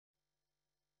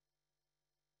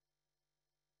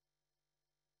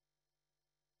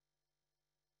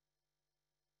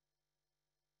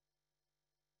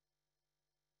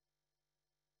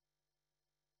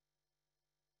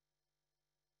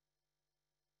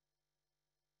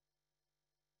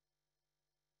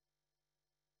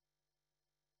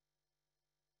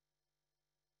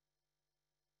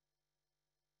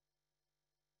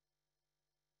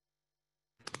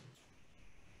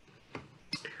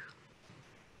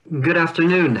Good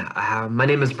afternoon. My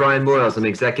name is Brian Boyles. I'm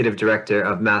Executive Director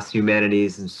of Mass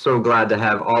Humanities. I'm so glad to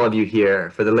have all of you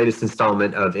here for the latest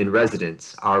installment of In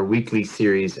Residence, our weekly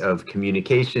series of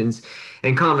communications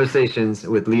and conversations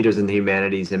with leaders in the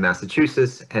humanities in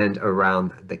Massachusetts and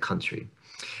around the country.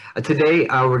 Today,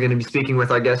 we're going to be speaking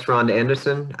with our guest, Rhonda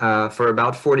Anderson, for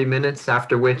about 40 minutes,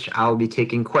 after which I'll be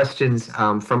taking questions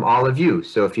from all of you.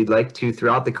 So if you'd like to,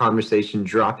 throughout the conversation,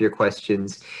 drop your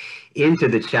questions into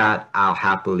the chat, I'll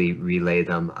happily relay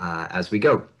them as we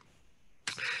go.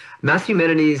 Mass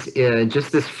Humanities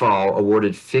just this fall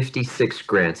awarded 56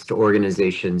 grants to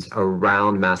organizations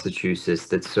around Massachusetts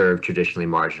that serve traditionally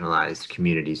marginalized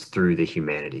communities through the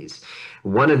humanities.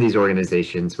 One of these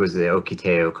organizations was the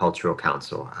Ohketeau Cultural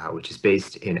Council, which is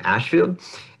based in Ashfield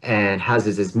and has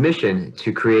as its mission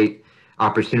to create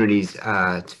opportunities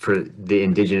for the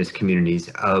indigenous communities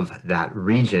of that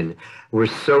region. We're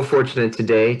so fortunate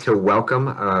today to welcome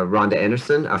Rhonda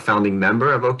Anderson, a founding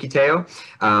member of Ohketeau,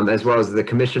 as well as the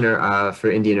Commissioner for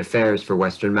Indian Affairs for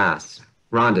Western Mass.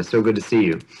 Rhonda, so good to see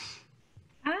you.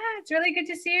 It's really good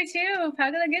to see you too.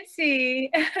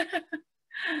 Pagalagitsi.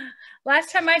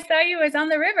 Last time I saw you was on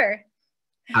the river.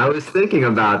 I was thinking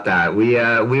about that.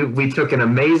 We took an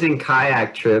amazing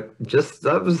kayak trip.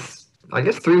 That was, I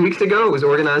guess, 3 weeks ago. It was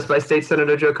organized by State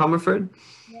Senator Joe Comerford.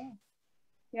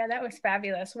 Yeah, that was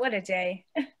fabulous. What a day.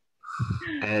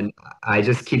 And I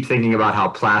just keep thinking about how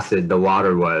placid the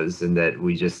water was and that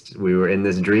we were in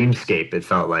this dreamscape, it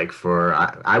felt like.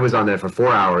 I was on there for 4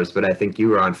 hours, but I think you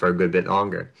were on for a good bit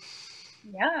longer.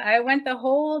 Yeah, I went the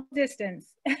whole distance.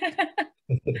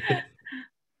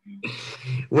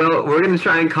 Well, we're going to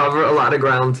try and cover a lot of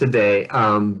ground today,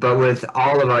 but with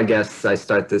all of our guests, I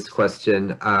start this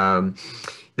question.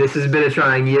 This has been a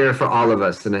trying year for all of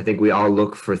us, and I think we all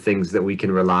look for things that we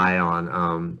can rely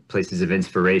on, places of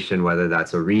inspiration, whether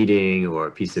that's a reading or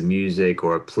a piece of music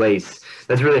or a place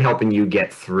that's really helping you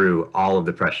get through all of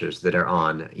the pressures that are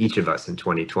on each of us in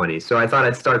 2020. So I thought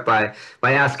I'd start by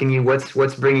asking you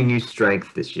what's bringing you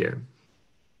strength this year?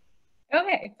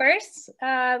 Okay, first,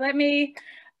 let me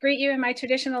greet you in my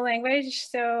traditional language.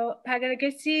 So,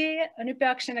 Pagalagitsi,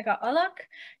 Iñupiaq Shinaga Alak,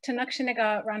 Tanuk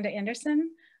Shinaga Rhonda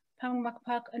Anderson,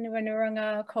 Pangmakpak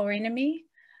Anuanuranga Korinami,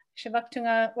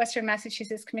 Shavaktunga, Western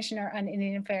Massachusetts Commissioner on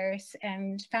Indian Affairs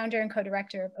and founder and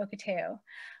co-director of Ohketeau.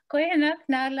 Koyanak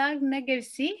Nalag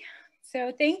Nagivsi.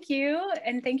 So thank you,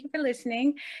 and thank you for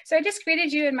listening. So I just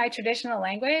greeted you in my traditional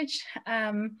language,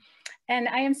 and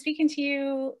I am speaking to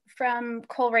you from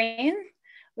Coleraine,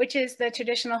 which is the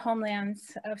traditional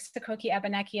homelands of Sakoti,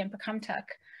 Abenaki, and Pecumtuck,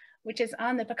 which is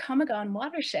on the Pecamagon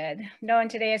watershed, known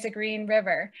today as a Green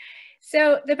River.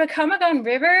 So the Pecamagon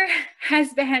River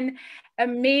has been a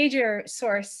major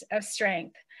source of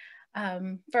strength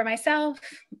for myself,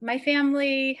 my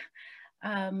family,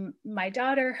 my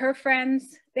daughter, her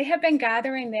friends. They have been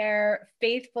gathering there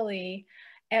faithfully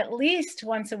at least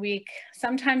once a week,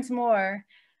 sometimes more,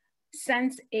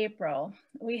 since April.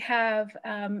 We have,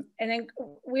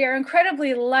 we are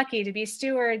incredibly lucky to be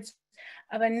stewards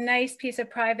of a nice piece of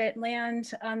private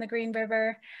land on the Green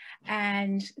River.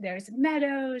 And there's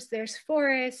meadows, there's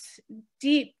forests,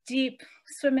 deep, deep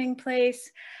swimming place.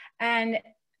 And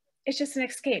it's just an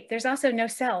escape. There's also no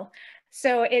cell.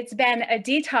 So it's been a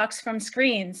detox from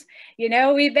screens. You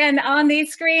know, we've been on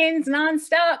these screens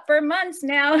nonstop for months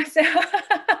now. So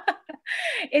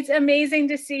it's amazing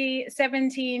to see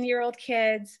 17-year-old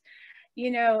kids,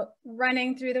 you know,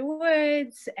 running through the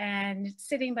woods and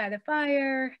sitting by the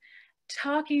fire,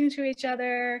 talking to each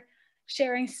other,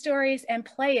 sharing stories and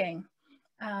playing.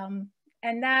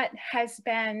 And that has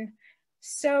been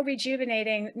so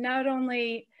rejuvenating, not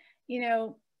only, you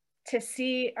know, to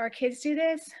see our kids do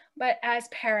this, but as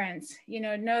parents, you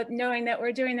know, knowing that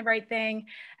we're doing the right thing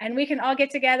and we can all get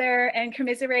together and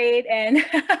commiserate and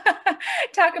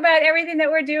talk about everything that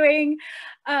we're doing.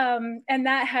 And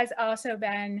that has also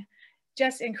been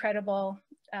just incredible.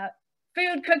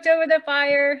 Food cooked over the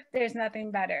fire, there's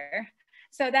nothing better.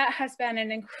 So that has been an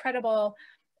incredible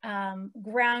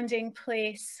grounding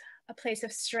place, a place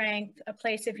of strength, a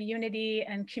place of unity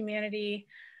and community.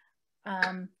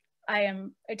 I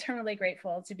am eternally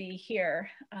grateful to be here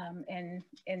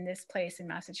in this place in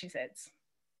Massachusetts.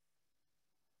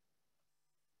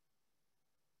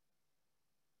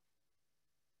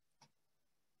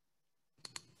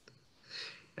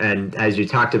 And as you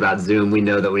talked about Zoom, we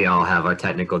know that we all have our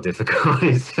technical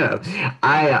difficulties. So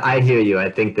I hear you. I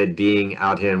think that being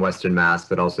out here in Western Mass,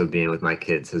 but also being with my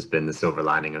kids has been the silver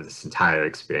lining of this entire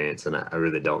experience. And I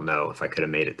really don't know if I could have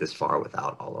made it this far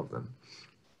without all of them.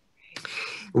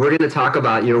 We're going to talk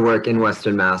about your work in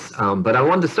Western Mass, but I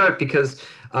wanted to start because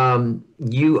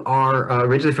You are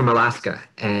originally from Alaska,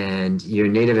 and your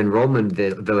native enrollment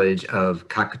village of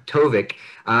Kaktovik.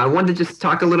 I wanted to just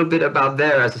talk a little bit about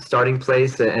there as a starting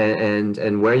place,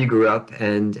 and where you grew up,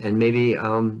 and maybe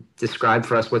describe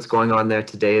for us what's going on there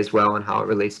today as well, and how it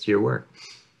relates to your work.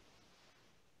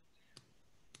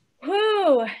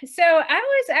 Whew. So I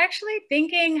was actually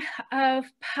thinking of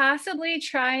possibly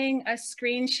trying a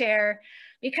screen share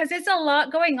because it's a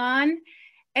lot going on,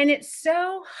 and it's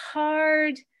so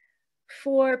hard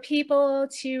for people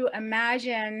to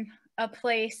imagine a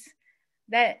place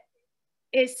that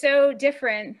is so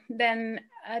different than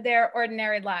their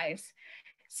ordinary lives.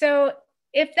 So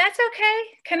if that's okay,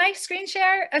 can I screen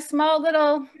share a small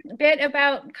little bit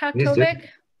about Kaktovik?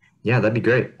 Yeah, that'd be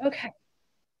great. Okay.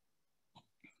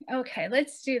 Okay,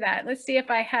 let's do that. Let's see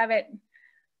if I have it.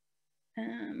 I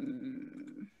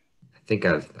think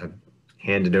I've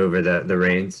handed over the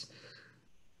reins.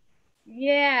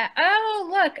 Yeah. Oh,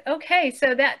 look. Okay,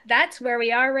 so that's where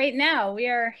we are right now. We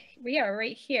are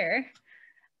right here.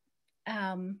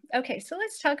 Okay, so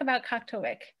let's talk about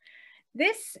Kaktovik.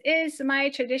 This is my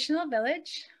traditional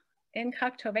village in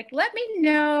Kaktovik. Let me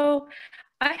know.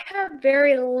 I have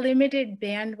very limited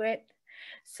bandwidth,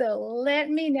 so let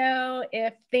me know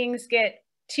if things get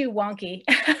too wonky.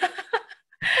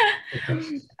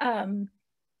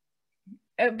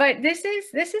 But this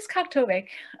is Kaktovik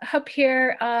up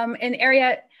here in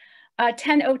area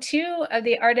 1002 of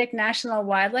the Arctic National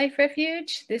Wildlife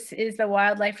Refuge. This is the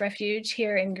wildlife refuge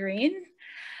here in green.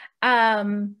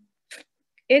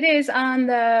 It is on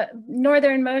the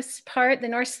northernmost part, the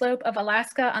north slope of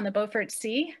Alaska on the Beaufort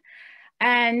Sea.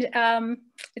 And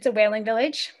it's a whaling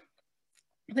village.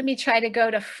 Let me try to go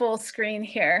to full screen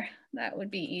here. That would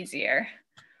be easier.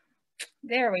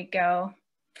 There we go.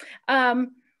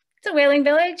 It's a whaling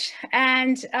village,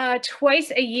 and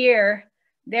twice a year,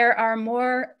 there are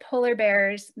more polar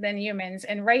bears than humans,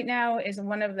 and right now is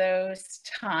one of those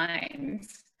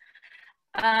times.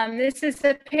 This is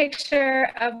a picture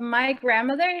of my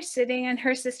grandmother sitting in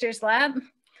her sister's lap.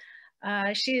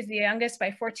 She is the youngest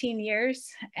by 14 years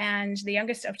and the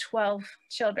youngest of 12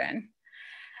 children.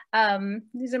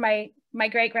 These are my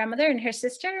great-grandmother and her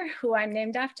sister, who I'm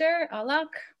named after, Alak.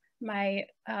 My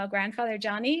grandfather,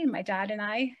 Johnny, my dad and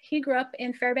I, he grew up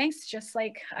in Fairbanks, just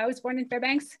like I was born in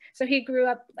Fairbanks. So he grew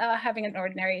up having an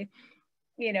ordinary,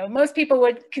 you know, most people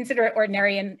would consider it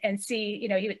ordinary and see, you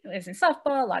know, he was in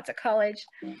softball, lots of college.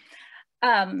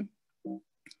 Oh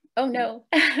no.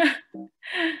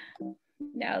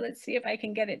 Now let's see if I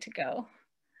can get it to go.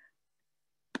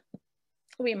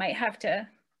 We might have to.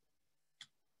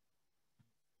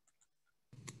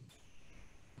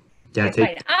 Yeah,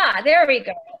 there we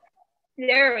go.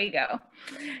 There we go.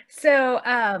 So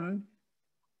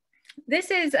this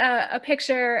is a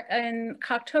picture in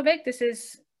Kaktovik. This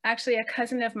is actually a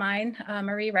cousin of mine,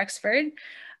 Marie Rexford,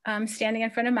 standing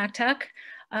in front of Maktak.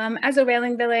 As a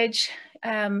whaling village,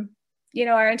 you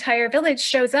know, our entire village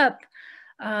shows up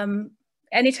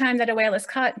anytime that a whale is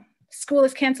caught. School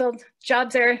is canceled,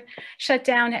 jobs are shut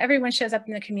down, everyone shows up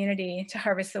in the community to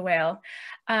harvest the whale.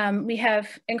 We have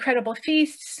incredible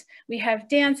feasts, we have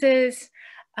dances,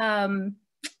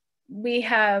 we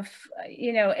have,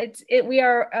 you know,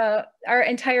 our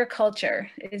entire culture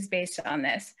is based on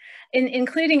this,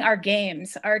 including our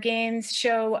games. Our games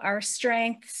show our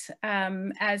strengths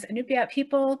as Iñupiaq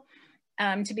people,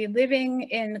 to be living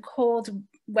in cold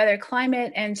weather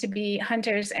climate and to be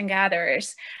hunters and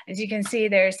gatherers. As you can see,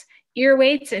 there's ear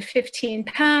weights of 15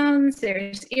 pounds,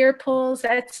 there's ear pulls,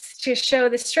 that's to show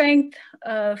the strength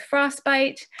of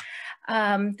frostbite.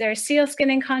 There's seal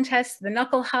skinning contests, the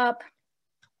knuckle hop.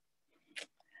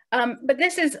 But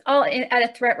this is all at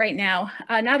a threat right now,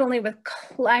 not only with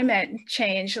climate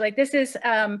change, like this is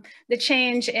the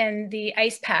change in the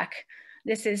ice pack.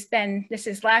 This is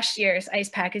last year's ice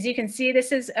pack. As you can see,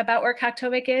 this is about where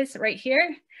Kaktovik is right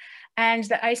here. And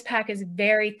the ice pack is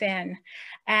very thin.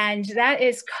 And that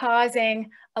is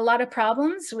causing a lot of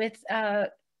problems with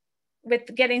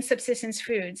getting subsistence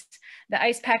foods. The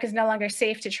ice pack is no longer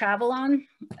safe to travel on,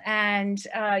 and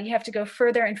you have to go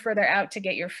further and further out to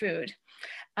get your food.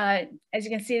 As you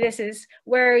can see, this is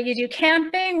where you do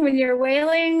camping when you're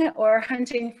whaling or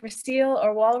hunting for seal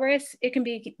or walrus. It can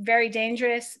be very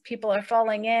dangerous. People are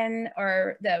falling in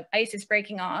or the ice is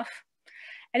breaking off.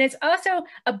 And it's also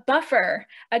a buffer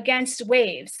against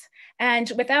waves. And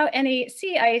without any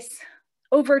sea ice,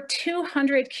 over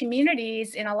 200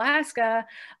 communities in Alaska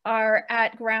are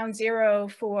at ground zero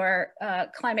for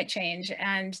climate change,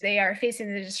 and they are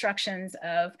facing the destructions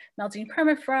of melting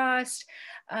permafrost,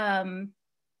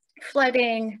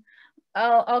 flooding,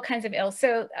 all kinds of ills.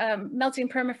 So melting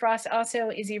permafrost also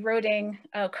is eroding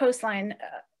coastline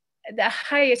the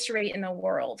highest rate in the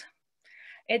world.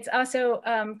 It's also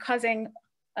causing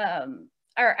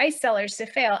our ice cellars to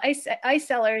fail. Ice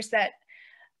cellars that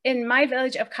in my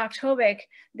village of Kaktovik,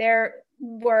 there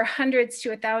were hundreds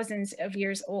to thousands of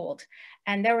years old.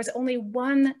 And there was only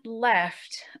one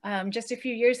left just a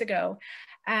few years ago.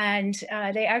 And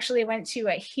they actually went to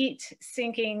a heat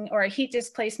sinking or a heat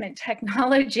displacement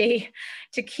technology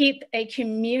to keep a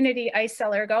community ice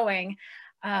cellar going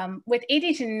with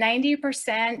 80 to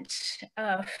 90%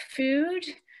 of food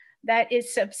that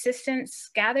is subsistence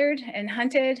gathered and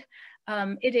hunted.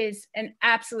 It is an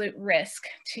absolute risk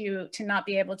to not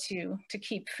be able to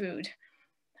keep food.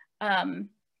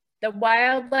 The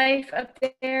wildlife up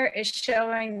there is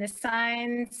showing the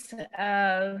signs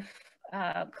of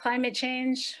climate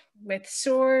change with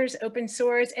sores, open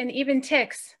sores, and even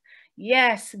ticks.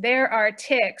 Yes, there are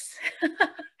ticks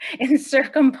in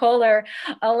circumpolar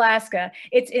Alaska.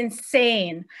 It's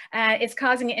insane. It's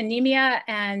causing anemia,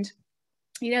 and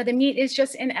you know, the meat is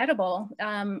just inedible.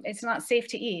 It's not safe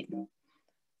to eat.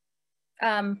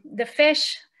 The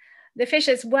fish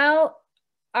as well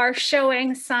are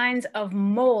showing signs of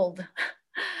mold.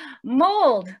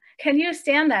 Mold, can you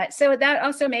stand that? So that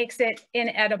also makes it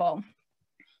inedible.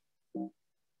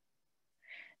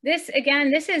 This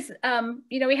again, this is,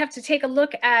 you know, we have to take a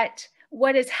look at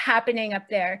what is happening up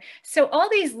there. So all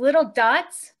these little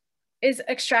dots is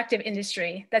extractive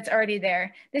industry that's already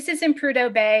there. This is in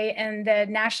Prudhoe Bay and the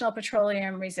National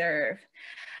Petroleum Reserve.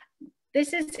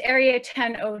 This is Area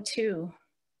 1002.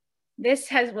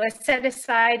 This was set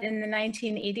aside in the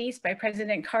 1980s by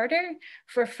President Carter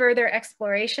for further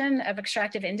exploration of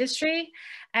extractive industry.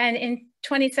 And in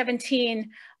 2017,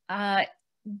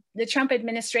 the Trump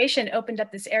administration opened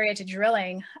up this area to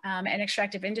drilling and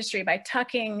extractive industry by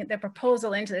tucking the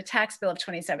proposal into the tax bill of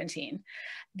 2017.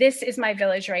 This is my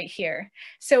village right here.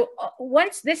 So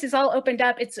once this is all opened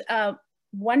up, it's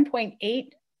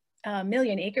 1.8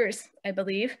 million acres, I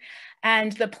believe.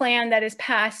 And the plan that is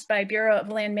passed by Bureau of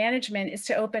Land Management is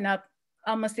to open up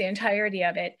almost the entirety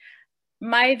of it.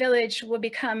 My village will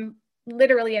become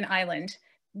literally an island.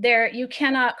 There, you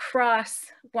cannot cross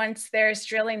once there's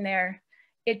drilling there.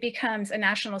 It becomes a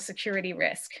national security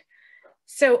risk.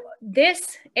 So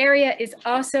this area is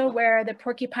also where the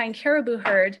porcupine caribou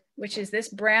herd, which is this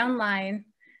brown line,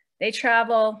 they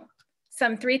travel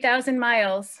some 3,000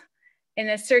 miles in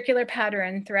a circular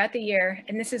pattern throughout the year.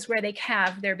 And this is where they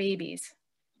calve their babies.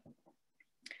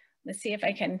 Let's see if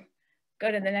I can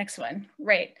go to the next one.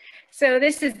 Right. So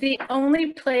this is the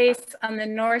only place on the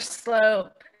North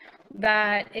Slope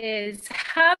that is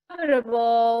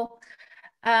habitable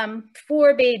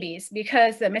for babies,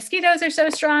 because the mosquitoes are so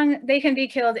strong, they can be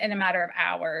killed in a matter of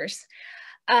hours.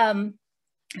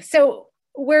 So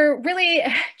we're really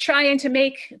trying to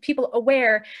make people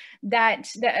aware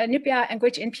that the Iñupiaq and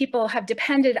Gwich'in people have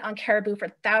depended on caribou for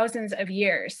thousands of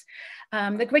years.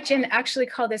 The Gwich'in actually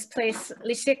call this place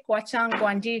Lisik Wachang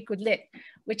Gwandi Gudlit,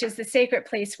 which is the sacred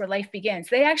place where life begins.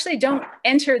 They actually don't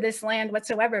enter this land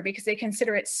whatsoever because they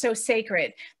consider it so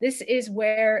sacred. This is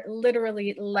where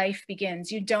literally life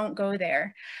begins. You don't go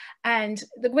there. And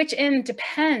the Gwich'in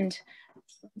depend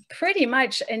pretty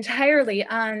much entirely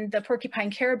on the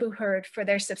porcupine caribou herd for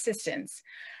their subsistence.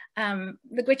 The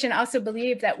Gwich'in also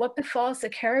believe that what befalls the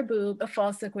caribou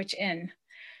befalls the Gwich'in.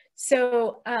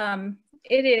 So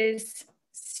it is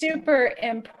super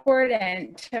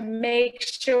important to make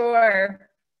sure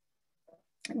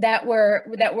that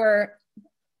we're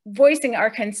voicing our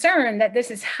concern that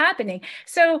this is happening.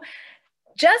 So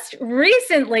just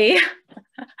recently,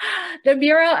 the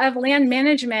Bureau of Land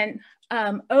Management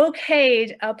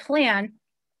okayed a plan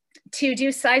to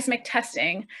do seismic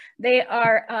testing. They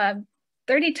are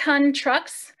 30-ton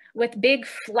trucks with big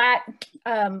flat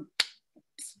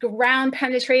ground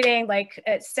penetrating like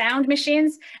sound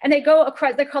machines, and they go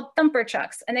across, they're called thumper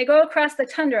trucks, and they go across the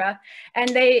tundra and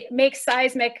they make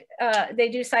seismic, they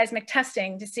do seismic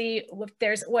testing to see if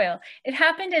there's oil. It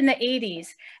happened in the 80s,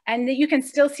 and you can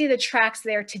still see the tracks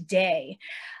there today.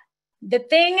 The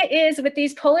thing is with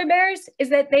these polar bears is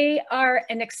that they are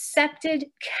an accepted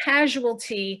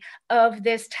casualty of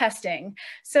this testing.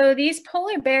 So these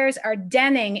polar bears are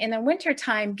denning in the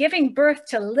wintertime, giving birth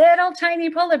to little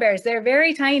tiny polar bears. They're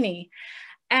very tiny.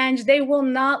 And they will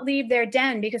not leave their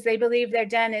den because they believe their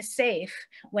den is safe.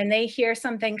 When they hear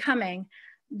something coming,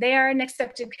 they are an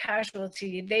accepted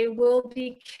casualty. They will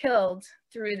be killed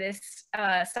through this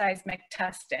seismic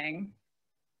testing.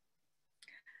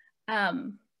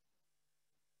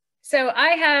 So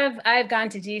I've gone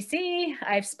to DC,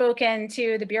 I've spoken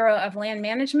to the Bureau of Land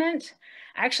Management,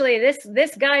 Actually,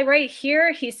 this guy right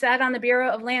here, he sat on the Bureau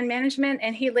of Land Management,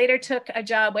 and he later took a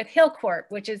job with Hillcorp,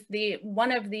 which is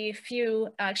one of the few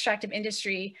extractive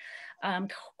industry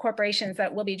corporations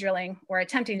that will be drilling or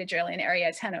attempting to drill in Area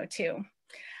 1002.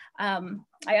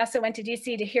 I also went to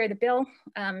DC to hear the bill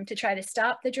to try to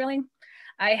stop the drilling.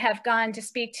 I have gone to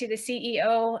speak to the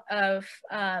CEO of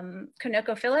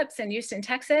ConocoPhillips in Houston,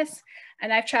 Texas,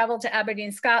 and I've traveled to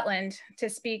Aberdeen, Scotland to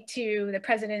speak to the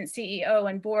president, CEO,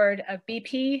 and board of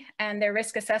BP and their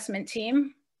risk assessment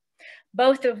team,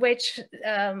 both of which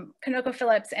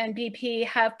ConocoPhillips and BP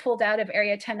have pulled out of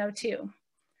Area 1002.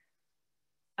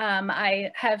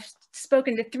 I have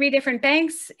spoken to 3 different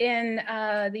banks in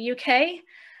the UK,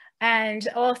 and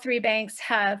all 3 banks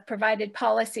have provided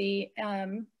policy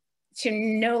to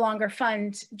no longer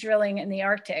fund drilling in the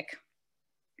Arctic.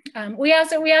 We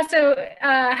also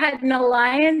had an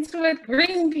alliance with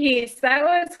Greenpeace. That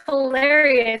was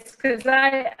hilarious because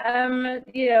I am,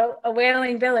 a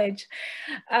whaling village.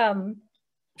 And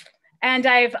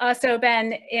I've also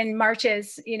been in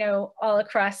marches, all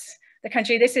across the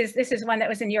country. This is one that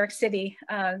was in New York City,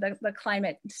 the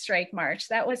climate strike march.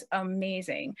 That was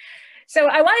amazing. So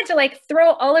I wanted to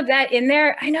throw all of that in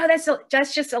there. I know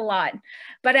that's just a lot,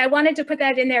 but I wanted to put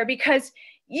that in there because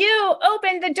you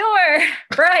opened the door,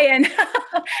 Brian.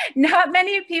 Not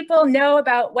many people know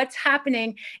about what's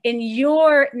happening in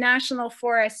your national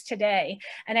forest today.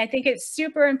 And I think it's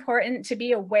super important to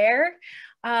be aware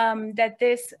that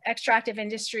this extractive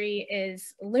industry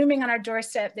is looming on our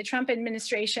doorstep. The Trump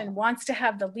administration wants to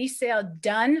have the lease sale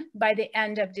done by the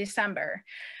end of December.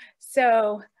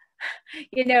 So,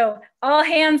 all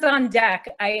hands on deck,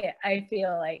 I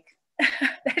feel like.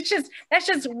 that's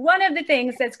just one of the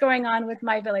things that's going on with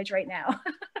my village right now.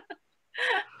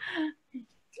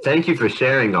 Thank you for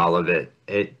sharing all of it.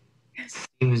 It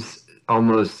seems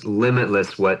almost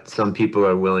limitless what some people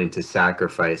are willing to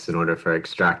sacrifice in order for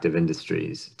extractive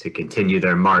industries to continue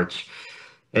their march.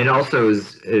 And also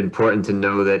is important to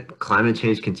know that climate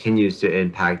change continues to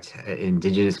impact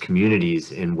Indigenous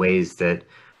communities in ways that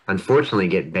unfortunately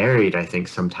get buried, I think,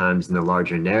 sometimes in the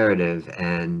larger narrative.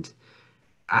 And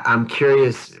I'm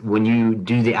curious, when you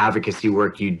do the advocacy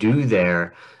work you do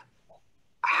there,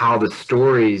 how the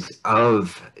stories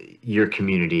of your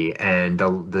community and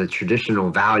the traditional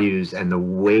values and the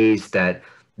ways that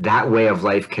way of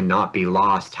life cannot be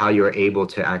lost, how you're able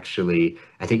to actually,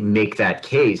 I think, make that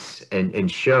case and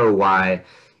show why,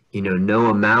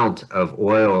 no amount of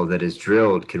oil that is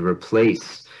drilled could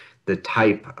replace the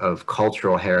type of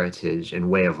cultural heritage and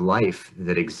way of life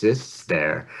that exists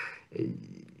there.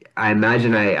 I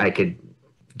imagine I could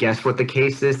guess what the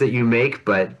case is that you make,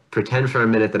 but pretend for a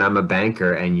minute that I'm a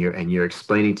banker and you're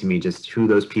explaining to me just who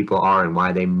those people are and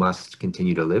why they must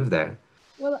continue to live there.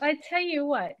 Well, I tell you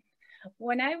what,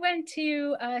 when I went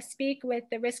to speak with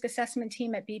the risk assessment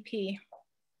team at BP,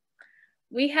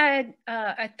 we had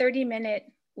a 30-minute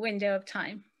window of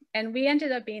time, and we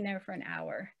ended up being there for an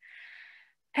hour.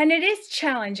 And it is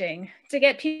challenging to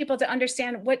get people to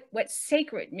understand what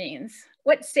sacred means.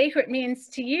 What sacred means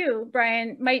to you,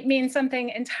 Brian, might mean something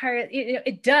entirely,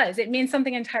 it means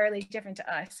something entirely different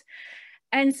to us.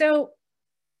 And so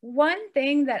one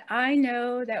thing that I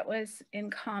know that was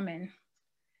in common,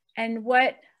 and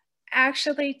what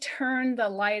actually turned the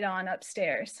light on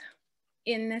upstairs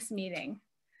in this meeting,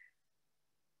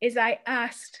 is I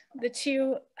asked the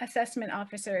 2 assessment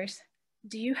officers,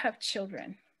 do you have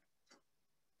children?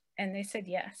 And they said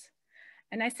yes.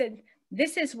 And I said,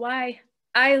 this is why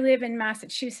I live in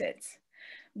Massachusetts,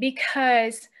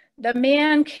 because the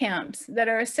man camps that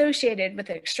are associated with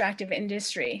the extractive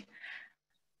industry,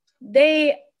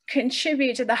 they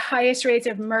contribute to the highest rates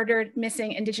of murdered,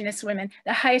 missing Indigenous women,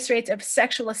 the highest rates of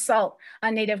sexual assault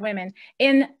on Native women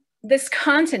in this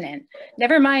continent,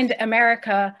 never mind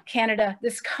America, Canada,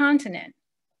 this continent.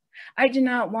 I do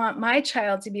not want my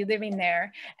child to be living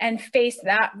there and face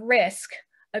that risk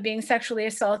of being sexually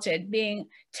assaulted, being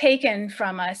taken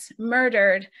from us,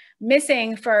 murdered,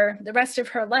 missing for the rest of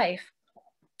her life.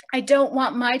 I don't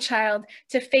want my child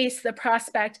to face the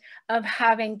prospect of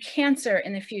having cancer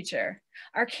in the future.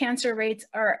 Our cancer rates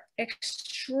are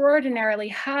extraordinarily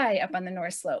high up on the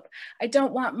North Slope. I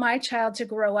don't want my child to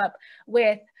grow up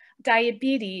with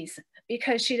diabetes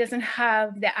because she doesn't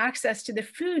have the access to the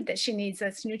food that she needs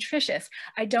that's nutritious.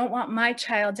 I don't want my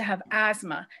child to have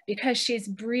asthma because she's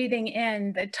breathing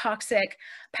in the toxic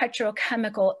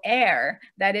petrochemical air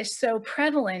that is so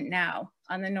prevalent now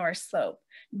on the North Slope.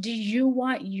 Do you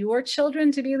want your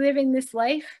children to be living this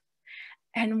life?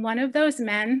 And one of those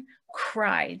men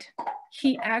cried.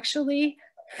 He actually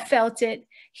felt it,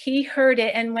 he heard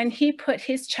it, and when he put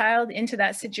his child into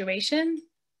that situation,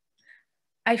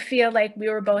 I feel like we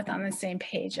were both on the same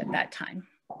page at that time.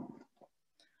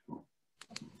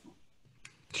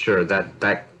 Sure,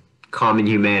 that common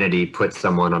humanity puts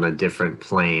someone on a different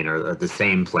plane or the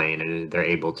same plane, and they're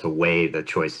able to weigh the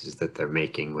choices that they're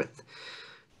making with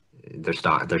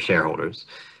their shareholders.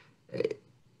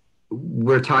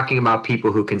 We're talking about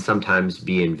people who can sometimes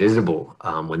be invisible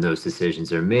when those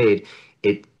decisions are made.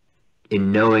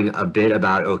 In knowing a bit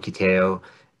about Ohketeau,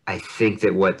 I think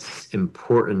that what's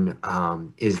important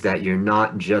is that you're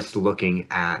not just looking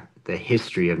at the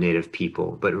history of Native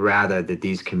people, but rather that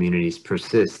these communities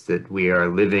persist, that we are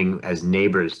living as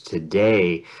neighbors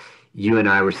today. You and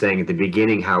I were saying at the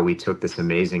beginning how we took this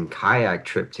amazing kayak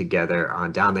trip together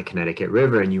on down the Connecticut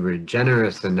River, and you were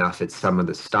generous enough at some of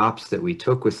the stops that we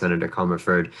took with Senator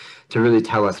Comerford to really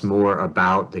tell us more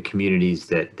about the communities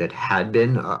that had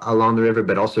been along the river,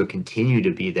 but also continue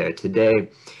to be there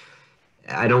today.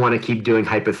 I don't want to keep doing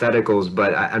hypotheticals,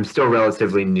 but I'm still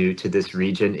relatively new to this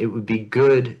region. It would be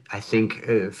good, I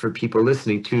think, for people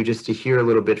listening too, just to hear a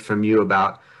little bit from you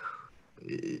about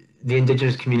the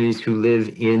Indigenous communities who live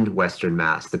in Western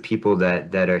Mass, the people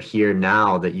that are here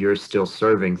now that you're still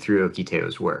serving through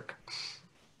Ohketeau's work.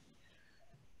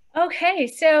 Okay,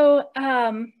 so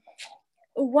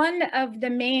one of the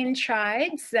main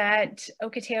tribes that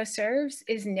Ohketeau serves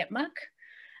is Iñupiaq.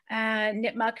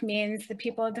 Iñupiaq means the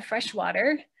people of the fresh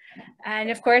water. And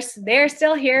of course, they're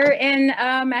still here in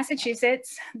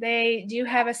Massachusetts. They do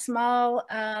have a small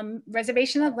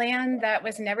reservation of land that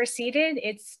was never ceded.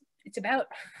 It's about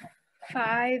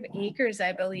 5 acres,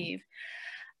 I believe.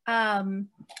 And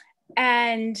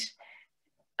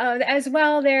as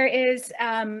well, there is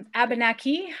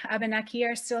Abenaki. Abenaki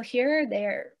are still here.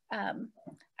 They're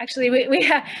actually, we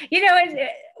have, you know,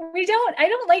 I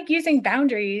don't like using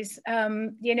boundaries,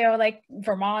 you know, like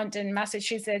Vermont and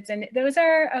Massachusetts, and those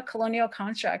are a colonial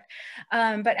construct.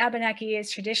 But Abenaki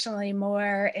is traditionally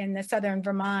more in the southern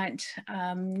Vermont,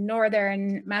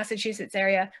 northern Massachusetts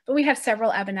area, but we have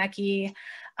several Abenaki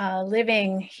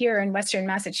living here in Western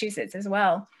Massachusetts as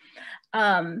well.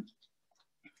 And,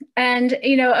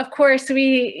 you know, of course,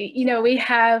 we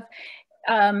have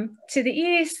to the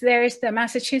east, there's the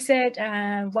Massachusetts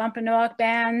Wampanoag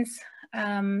bands,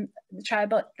 the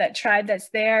tribe that's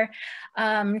there.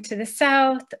 To the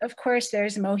south, of course,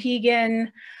 there's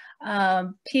Mohegan,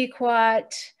 Pequot.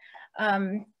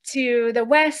 To the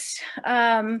west,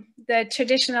 the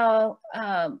traditional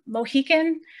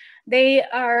Mohican.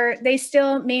 They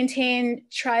still maintain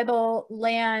tribal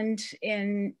land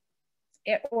in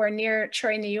or near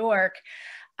Troy, New York.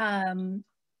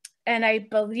 And I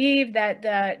believe that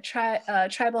the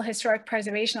Tribal Historic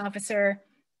Preservation Officer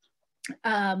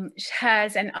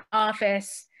has an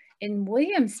office in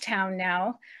Williamstown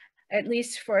now, at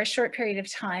least for a short period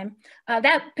of time.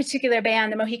 That particular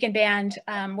band, the Mohican band,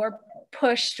 were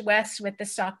pushed west with the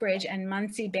Stockbridge and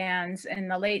Muncie bands in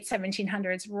the late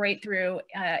 1700s, right through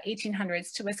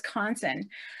 1800s to Wisconsin,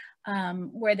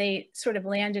 where they sort of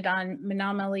landed on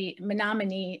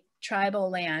Menominee tribal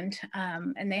land,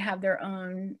 and they have their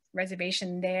own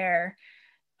reservation there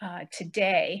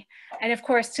today. And of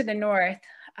course, to the north,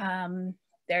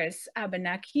 there's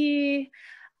Abenaki,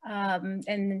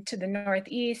 and to the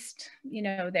northeast, you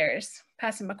know, there's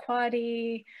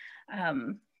Passamaquoddy,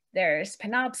 there's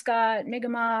Penobscot,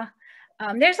 Mi'kmaq.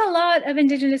 There's a lot of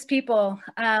Indigenous people.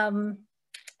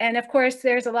 And of course,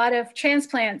 there's a lot of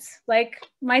transplants like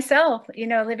myself, you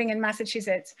know, living in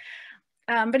Massachusetts.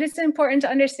 But it's important to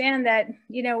understand that,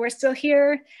 you know, we're still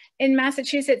here in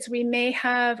Massachusetts. We may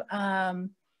have,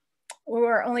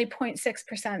 we're only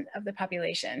 0.6% of the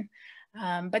population,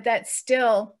 but that's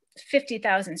still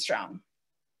 50,000 strong.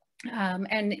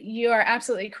 And you are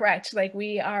absolutely correct. Like,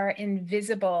 we are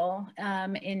invisible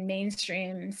in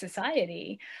mainstream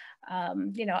society.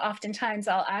 You know, oftentimes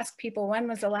I'll ask people, when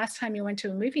was the last time you went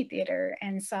to a movie theater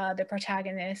and saw the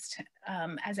protagonist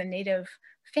as a Native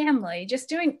family, just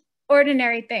doing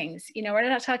ordinary things? You know, we're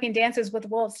not talking Dances with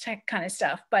Wolves tech kind of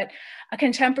stuff, but a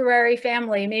contemporary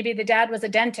family, maybe the dad was a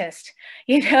dentist,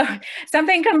 you know,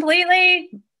 something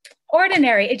completely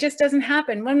ordinary. It just doesn't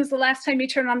happen. When was the last time you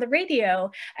turned on the radio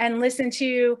and listened to,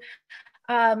 you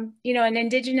know, an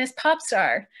Indigenous pop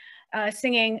star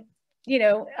singing, you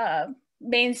know,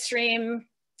 mainstream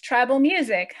tribal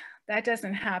music? That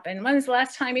doesn't happen. When was the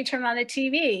last time you turned on a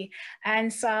TV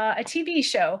and saw a TV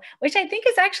show, which I think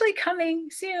is actually coming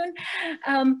soon?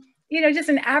 You know, just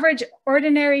an average,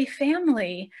 ordinary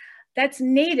family that's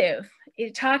Native,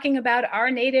 talking about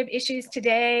our Native issues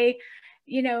today,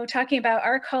 you know, talking about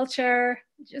our culture.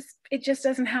 It just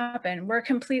doesn't happen. We're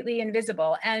completely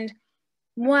invisible. And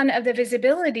one of the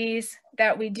visibilities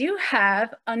that we do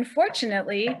have,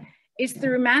 unfortunately, is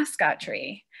through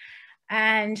mascotry.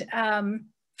 And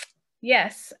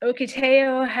yes,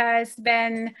 Ohketeau has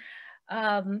been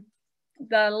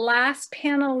the last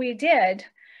panel we did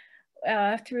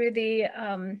through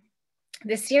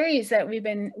the series that we've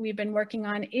been working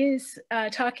on is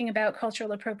talking about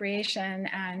cultural appropriation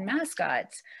and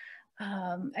mascots.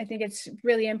 I think it's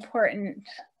really important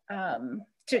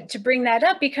to bring that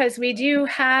up because we do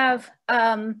have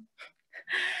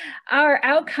our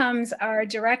outcomes are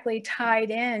directly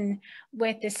tied in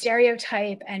with the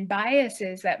stereotype and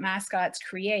biases that mascots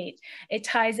create. It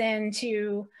ties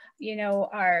into, you know,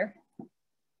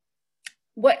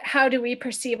 how do we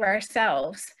perceive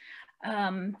ourselves,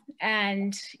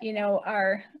 and, you know,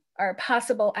 our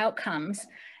possible outcomes.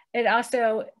 It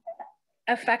also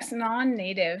affects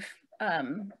non-Native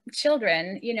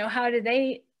children. You know, how do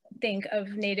they think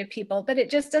of Native people? But it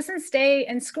just doesn't stay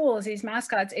in schools, these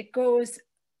mascots. It goes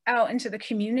out into the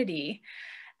community.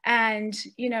 And,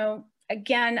 you know,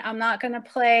 again, I'm not going to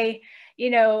play, you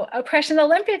know, oppression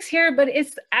Olympics here, but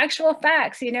it's actual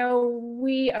facts. You know,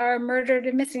 we are murdered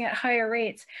and missing at higher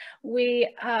rates.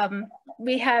 We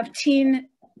have teen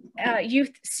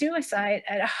youth suicide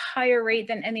at a higher rate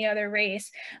than any other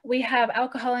race. We have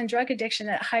alcohol and drug addiction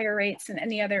at higher rates than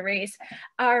any other race.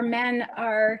 Our men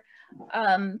are,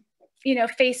 you know,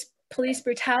 face police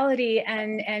brutality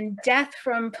and death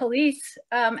from police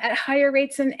at higher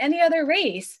rates than any other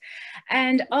race.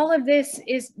 And all of this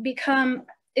is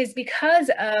because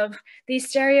of these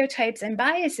stereotypes and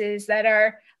biases that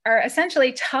are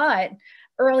essentially taught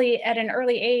at an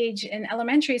early age in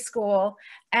elementary school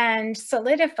and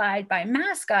solidified by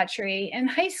mascotry in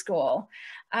high school.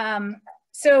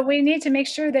 So we need to make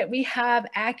sure that we have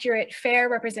accurate, fair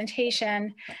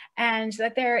representation and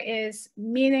that there is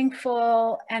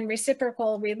meaningful and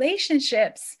reciprocal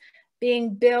relationships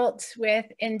being built with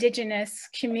Indigenous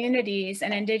communities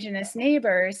and Indigenous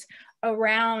neighbors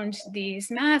around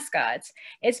these mascots.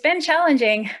 It's been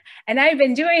challenging, and I've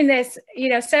been doing this, you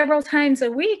know, several times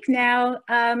a week now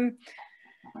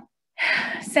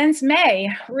since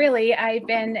May. Really, I've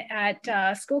been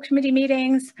at school committee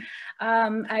meetings.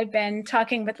 I've been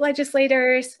talking with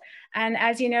legislators, and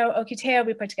as you know, Ohketeau,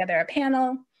 we put together a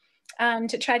panel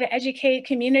to try to educate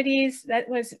communities. That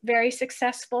was very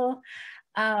successful.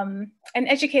 And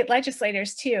educate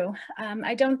legislators too.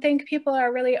 I don't think people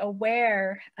are really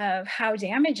aware of how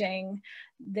damaging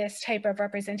this type of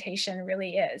representation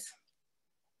really is.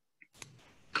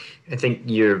 I think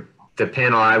the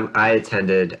panel I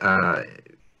attended, I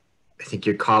think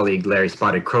your colleague Larry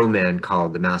Spotted Crowman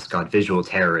called the mascot visual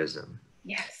terrorism.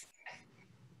 Yes.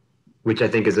 Which I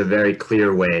think is a very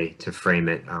clear way to frame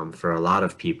it for a lot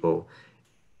of people.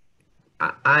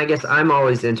 I guess I'm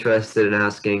always interested in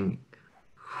asking,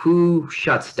 who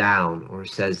shuts down or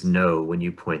says no when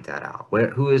you point that out?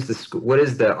 Who is the school? What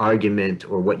is the argument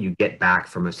or what you get back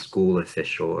from a school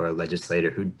official or a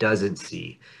legislator who doesn't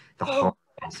see the harm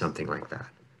in something like that?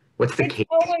 What's the case?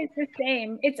 It's always the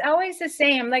same. It's always the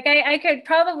same. Like I could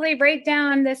probably break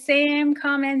down the same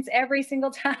comments every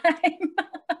single time.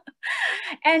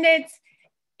 And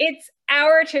it's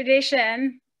our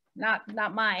tradition,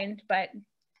 not mine, but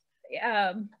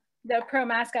the pro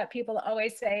mascot people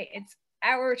always say it's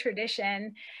our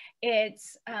tradition,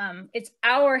 it's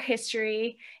our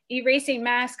history. Erasing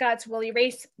mascots will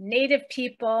erase Native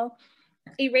people.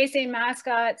 Erasing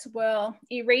mascots will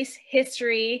erase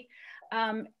history.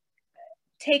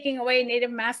 Taking away Native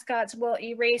mascots will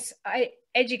erase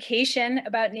education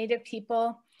about Native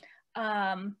people.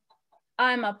 I'm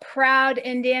a proud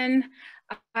Indian.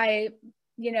 I,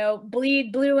 you know,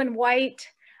 bleed blue and white.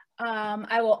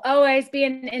 I will always be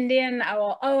an Indian. I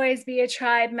will always be a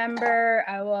tribe member.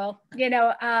 I will, you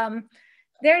know,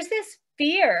 there's this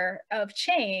fear of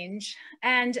change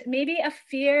and maybe a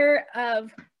fear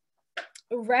of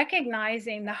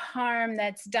recognizing the harm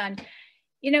that's done.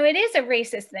 You know, it is a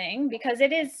racist thing because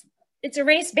it's a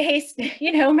race-based,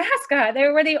 you know, mascot. They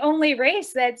were the only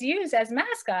race that's used as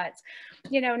mascots,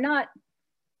 you know, not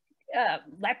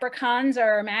leprechauns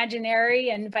are imaginary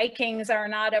and Vikings are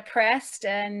not oppressed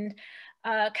and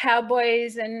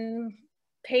cowboys and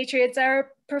patriots are a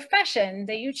profession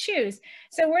that you choose.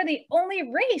 So we're the only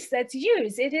race that's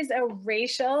used. It is a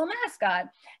racial mascot.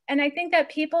 And I think that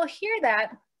people hear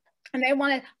that and they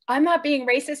want to, I'm not being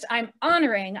racist, I'm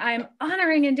honoring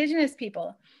Indigenous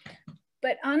people.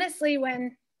 But honestly,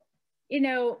 when, you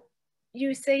know,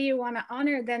 you say you want to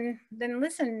honor, then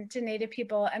listen to Native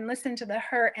people and listen to the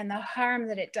hurt and the harm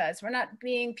that it does. We're not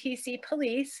being PC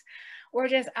police. We're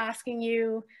just asking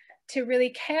you to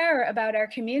really care about our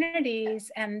communities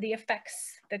and the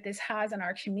effects that this has on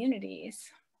our communities.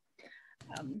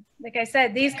 Like I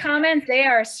said, these comments, they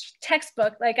are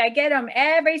textbook. Like I get them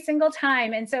every single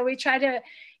time. And so we try to,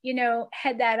 you know,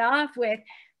 head that off with,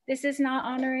 this is not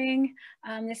honoring,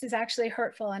 this is actually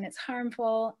hurtful and it's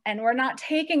harmful, and we're not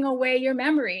taking away your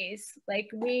memories. Like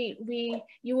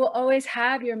you will always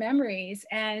have your memories,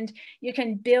 and you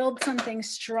can build something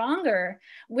stronger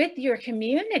with your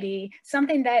community,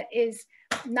 something that is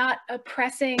not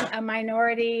oppressing a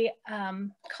minority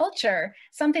culture,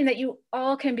 something that you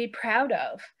all can be proud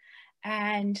of.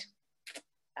 And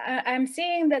I'm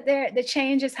seeing that the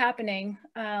change is happening.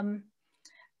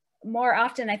 More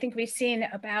often, I think we've seen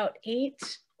about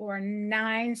 8 or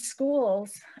 9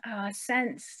 schools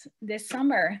since this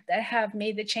summer that have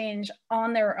made the change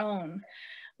on their own,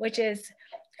 which is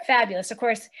fabulous. Of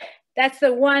course, that's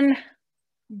the one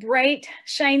bright,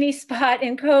 shiny spot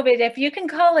in COVID, if you can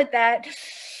call it that,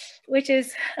 which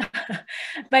is,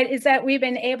 but is that we've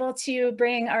been able to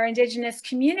bring our Indigenous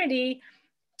community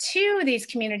to these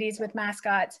communities with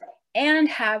mascots and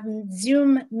have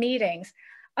Zoom meetings.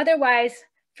 Otherwise,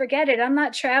 forget it. I'm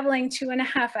not traveling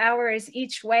 2.5 hours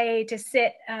each way to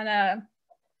sit on a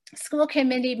school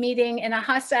committee meeting in a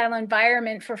hostile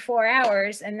environment for 4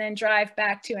 hours and then drive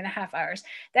back 2.5 hours.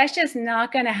 That's just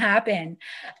not going to happen.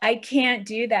 I can't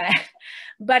do that,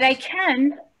 but I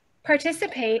can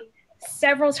participate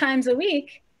several times a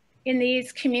week in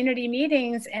these community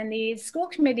meetings and these school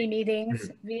committee meetings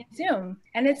via Zoom.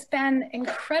 And it's been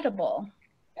incredible.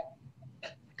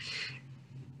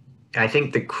 I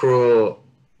think the cruel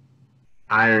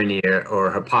irony or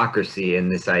hypocrisy in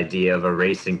this idea of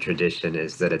erasing tradition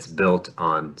is that it's built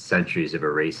on centuries of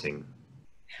erasing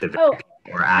the very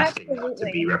people or asking them to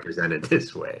be represented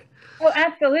this way. Oh,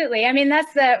 absolutely. I mean,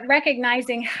 that's the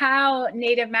recognizing how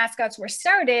Native mascots were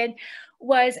started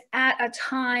was at a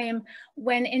time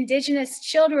when Indigenous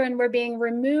children were being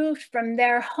removed from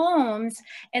their homes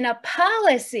in a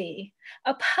policy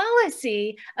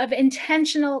of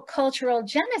intentional cultural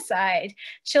genocide.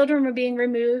 Children were being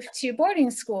removed to boarding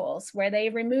schools where they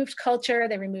removed culture,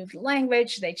 they removed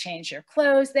language, they changed your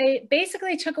clothes. They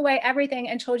basically took away everything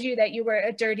and told you that you were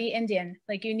a dirty Indian,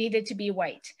 like you needed to be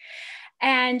white.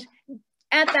 And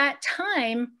at that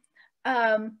time,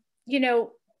 you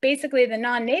know, basically the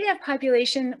non-native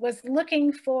population was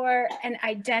looking for an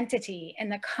identity in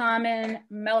the common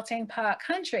melting pot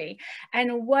country.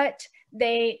 And what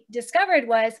they discovered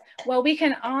was, well, we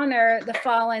can honor the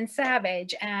fallen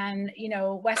savage and, you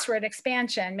know, westward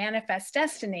expansion, manifest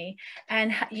destiny,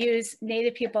 and use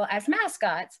Native people as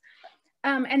mascots.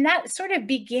 And that sort of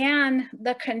began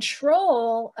the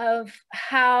control of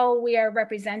how we are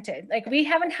represented. Like we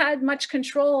haven't had much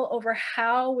control over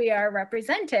how we are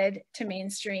represented to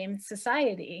mainstream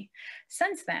society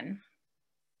since then.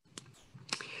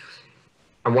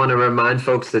 I want to remind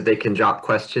folks that they can drop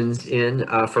questions in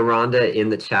for Rhonda in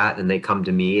the chat, and they come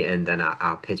to me, and then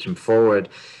I'll pitch them forward.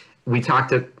 We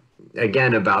talked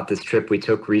again about this trip we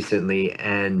took recently,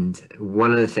 and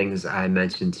one of the things I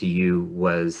mentioned to you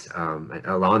was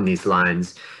along these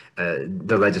lines,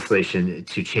 the legislation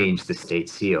to change the state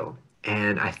seal.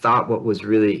 And I thought what was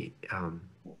really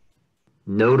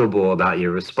notable about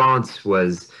your response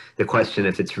was the question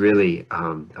if it's really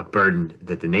a burden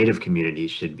that the Native community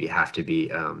should have to be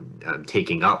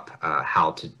taking up,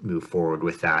 how to move forward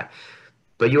with that.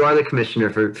 But you are the commissioner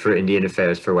for Indian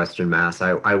Affairs for Western Mass.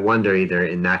 I wonder, either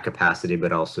in that capacity,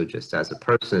 but also just as a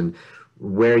person,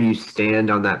 where you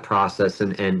stand on that process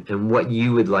and what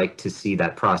you would like to see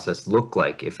that process look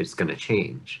like if it's going to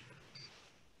change.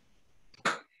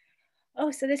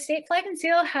 Oh, so the State Flag and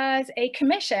Seal has a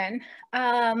commission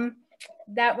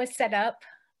that was set up,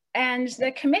 and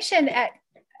the commission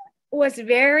was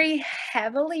very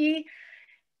heavily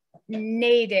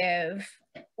Native,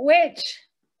 which,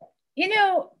 you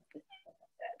know,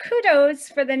 kudos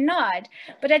for the nod,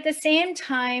 but at the same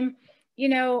time, you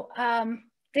know,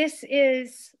 this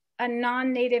is a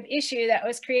non-Native issue that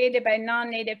was created by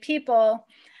non-Native people.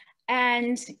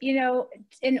 And, you know,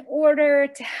 in order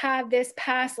to have this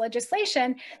pass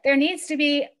legislation, there needs to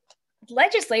be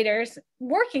legislators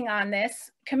working on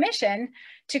this commission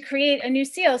to create a new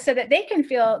seal so that they can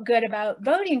feel good about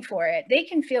voting for it. They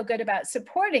can feel good about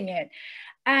supporting it.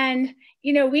 And,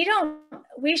 you know,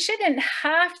 we shouldn't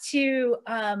have to,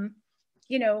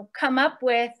 you know, come up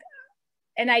with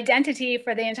an identity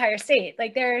for the entire state.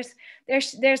 Like there's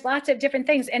lots of different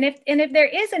things. And if there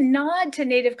is a nod to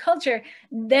Native culture,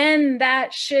 then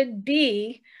that should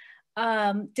be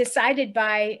decided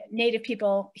by Native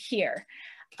people here.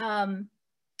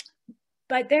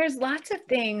 But there's lots of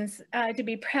things to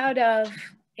be proud of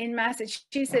in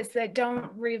Massachusetts that don't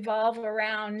revolve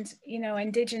around, you know,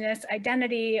 Indigenous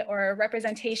identity or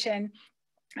representation.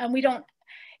 We don't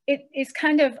it is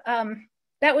kind of,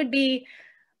 that would be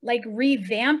like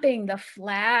revamping the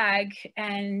flag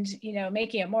and, you know,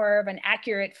 making it more of an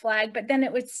accurate flag, but then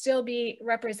it would still be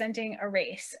representing a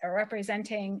race or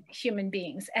representing human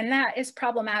beings. And that is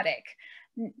problematic.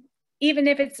 Even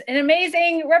if it's an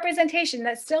amazing representation,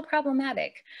 that's still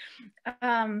problematic.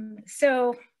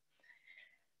 So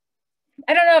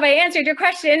I don't know if I answered your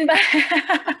question, but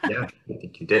yeah, I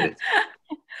think you did.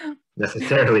 It's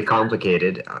necessarily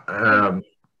complicated.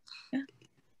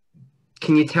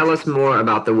 Can you tell us more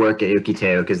about the work at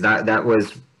Ohketeau? Because that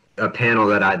was a panel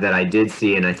that I did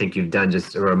see, and I think you've done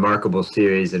just a remarkable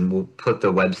series, and we'll put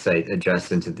the website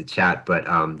address into the chat, but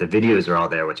the videos are all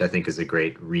there, which I think is a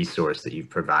great resource that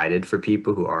you've provided for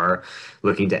people who are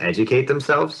looking to educate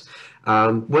themselves.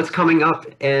 What's coming up,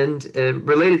 and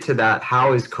related to that,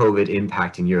 how is COVID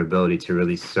impacting your ability to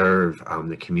really serve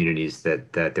the communities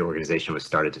that the organization was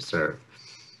started to serve?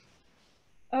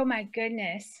 Oh my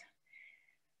goodness.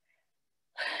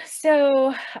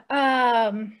 So,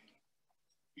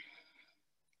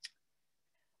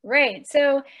 right.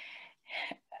 So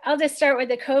I'll just start with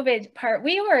the COVID part.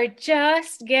 We were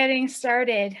just getting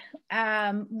started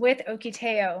with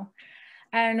Ohketeau.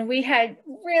 And we had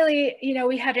really, you know,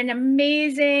 we had an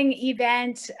amazing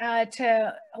event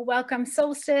to welcome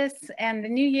solstice and the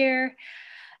new year,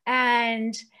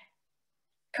 and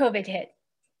COVID hit.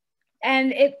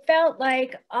 And it felt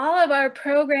like all of our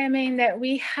programming that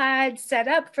we had set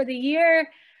up for the year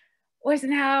was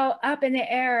now up in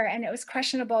the air, and it was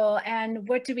questionable. And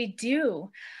what do we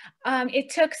do? It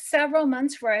took several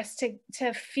months for us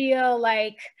to feel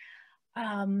like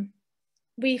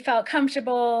we felt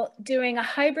comfortable doing a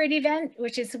hybrid event,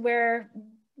 which is where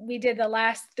we did the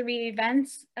last 3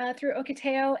 events through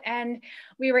Ohketeau, and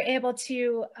we were able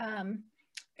to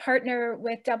partner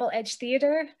with Double Edge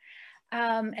Theater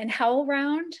and Howl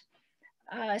Round.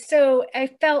 So I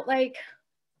felt like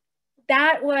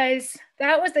that was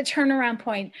the turnaround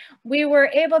point. We were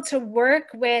able to work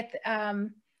with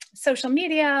social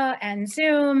media and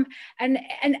Zoom and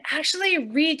actually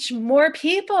reach more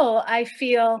people, I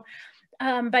feel,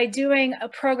 by doing a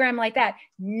program like that.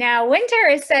 Now winter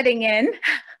is setting in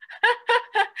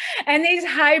and these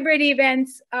hybrid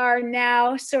events are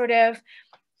now sort of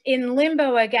in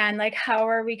limbo again. Like, how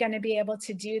are we going to be able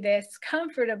to do this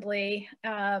comfortably?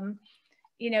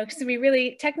 You know, because we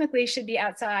really technically should be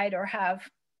outside or have,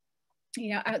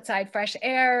 you know, outside fresh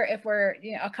air if we're,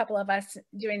 you know, a couple of us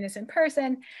doing this in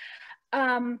person.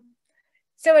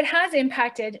 So it has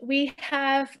impacted. We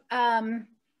have been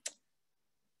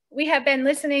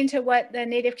listening to what the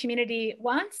Native community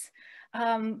wants,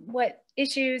 what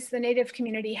issues the Native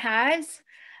community has,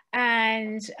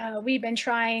 and we've been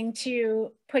trying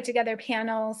to put together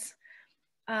panels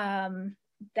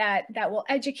that will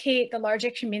educate the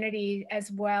larger community,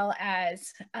 as well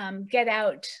as get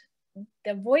out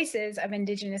the voices of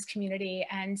Indigenous community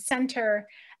and center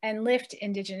and lift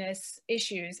Indigenous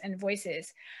issues and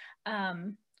voices.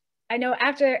 I know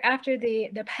after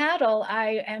the paddle,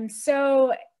 I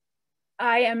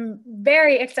am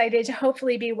very excited to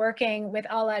hopefully be working with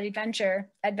All Out Adventure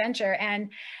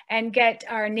and get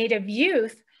our Native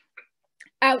youth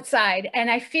outside. And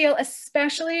I feel,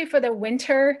 especially for the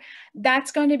winter,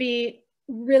 that's going to be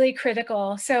really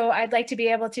critical. So I'd like to be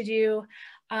able to do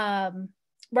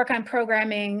work on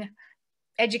programming,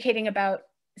 educating about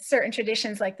certain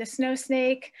traditions like the snow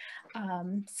snake,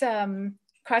 some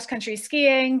cross-country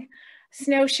skiing,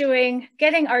 snowshoeing,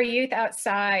 getting our youth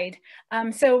outside.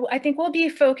 So I think we'll be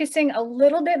focusing a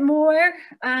little bit more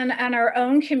on our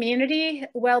own community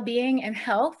well-being and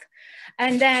health.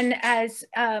 And then as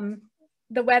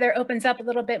the weather opens up a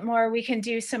little bit more, we can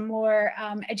do some more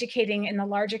educating in the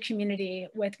larger community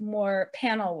with more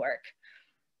panel work.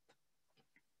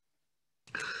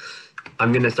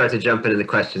 I'm going to start to jump into the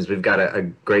questions. We've got a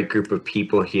great group of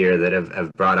people here that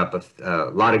have brought up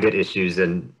a lot of good issues,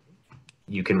 and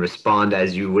you can respond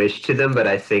as you wish to them, but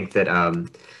I think that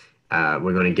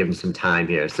we're going to give them some time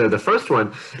here. So the first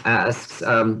one asks,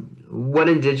 what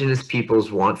Indigenous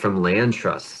peoples want from land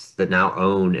trusts that now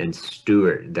own and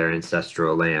steward their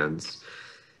ancestral lands?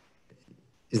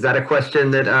 Is that a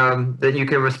question that that you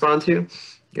can respond to,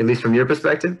 at least from your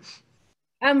perspective?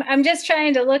 I'm just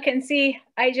trying to look and see.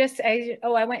 I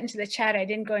went into the chat. I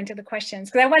didn't go into the questions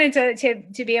because I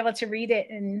wanted to be able to read it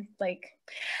and like,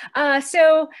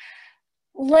 so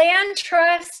land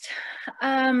trust,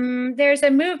 there's a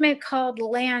movement called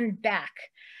Land Back,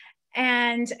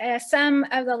 and some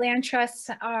of the land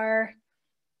trusts are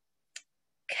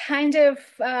kind of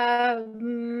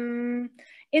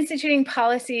instituting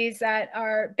policies that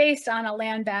are based on a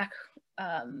land back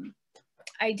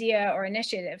idea or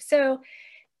initiative. So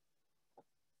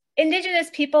Indigenous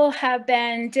people have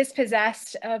been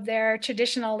dispossessed of their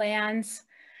traditional lands,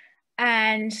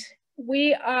 and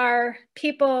we are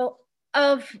people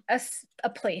of a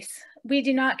place. We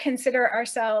do not consider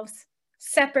ourselves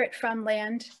separate from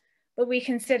land, but we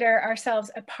consider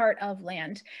ourselves a part of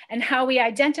land. And how we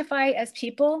identify as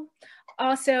people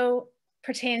also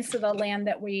pertains to the land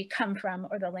that we come from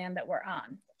or the land that we're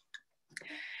on.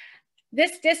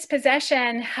 This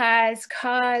dispossession has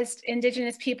caused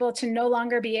Indigenous people to no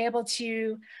longer be able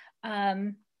to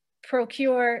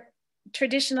procure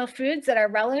traditional foods that are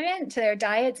relevant to their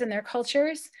diets and their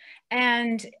cultures,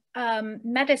 and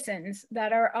medicines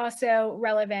that are also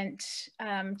relevant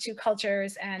to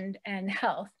cultures and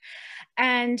health.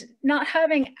 And not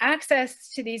having access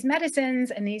to these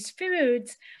medicines and these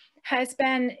foods has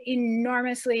been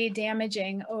enormously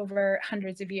damaging over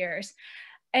hundreds of years.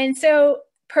 And so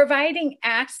providing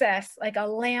access, like a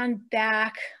land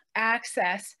back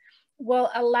access, will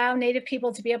allow Native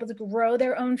people to be able to grow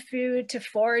their own food, to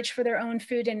forage for their own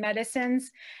food and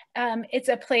medicines. It's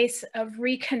a place of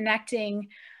reconnecting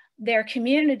their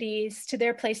communities to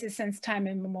their places since time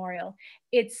immemorial.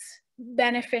 It's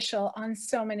beneficial on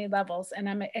so many levels, and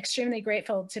I'm extremely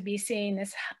grateful to be seeing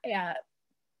this,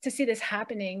 to see this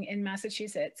happening in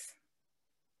Massachusetts.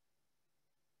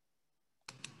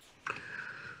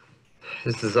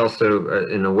 This is also,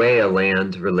 in a way, a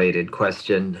land-related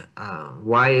question.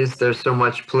 Why is there so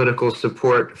much political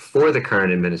support for the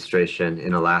current administration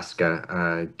in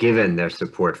Alaska, given their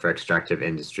support for extractive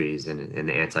industries and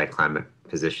the anti-climate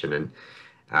position? And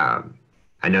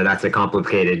I know that's a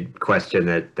complicated question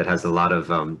that has a lot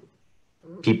of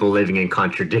people living in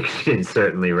contradiction,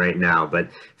 certainly right now. But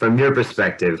from your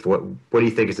perspective, what do you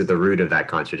think is at the root of that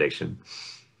contradiction?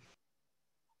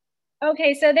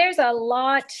 Okay, so there's a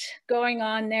lot going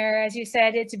on there. As you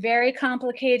said, it's very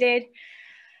complicated.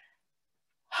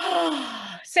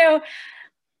 So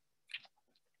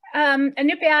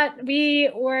Iñupiaq, we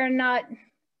were not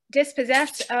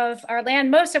dispossessed of our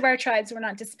land. Most of our tribes were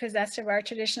not dispossessed of our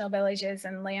traditional villages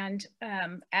and land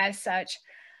as such.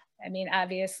 I mean,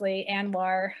 obviously,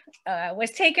 Anwar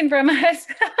was taken from us,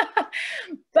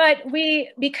 but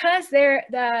because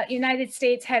the United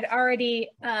States had already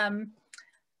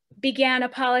began a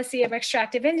policy of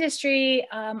extractive industry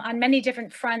on many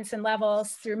different fronts and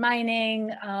levels, through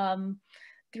mining,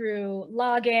 through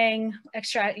logging,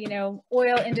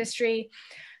 oil industry.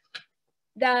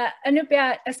 The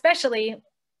Iñupiaq, especially,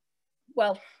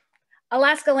 well,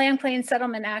 Alaska Land Claims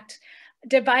Settlement Act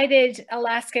divided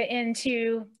Alaska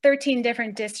into 13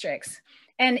 different districts.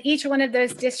 And each one of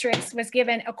those districts was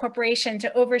given a corporation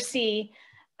to oversee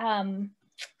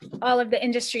all of the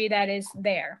industry that is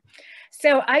there.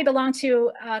 So I belong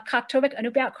to Kaktovik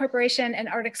Iñupiaq Corporation and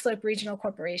Arctic Slope Regional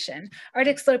Corporation.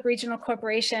 Arctic Slope Regional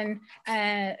Corporation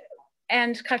and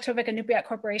Kaktovik Iñupiaq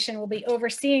Corporation will be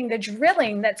overseeing the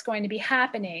drilling that's going to be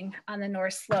happening on the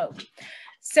North Slope.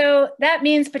 So that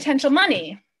means potential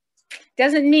money.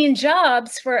 Doesn't mean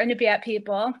jobs for Iñupiaq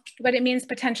people, but it means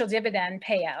potential dividend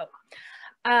payout.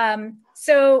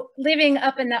 So living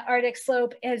up in the Arctic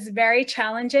Slope is very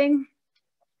challenging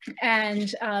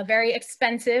and very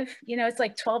expensive. You know, it's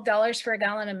like $12 for a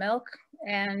gallon of milk,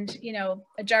 and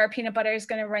a jar of peanut butter is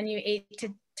going to run you $8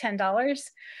 to $10.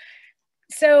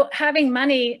 So having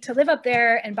money to live up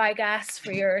there and buy gas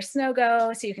for your snow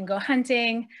go so you can go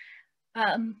hunting,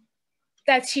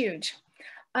 that's huge.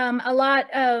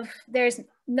 There's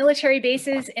military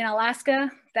bases in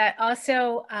Alaska that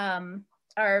also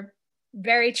are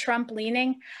very Trump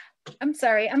leaning. I'm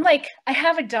sorry, I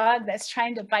have a dog that's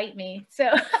trying to bite me, so.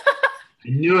 I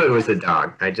knew it was a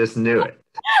dog, I just knew it.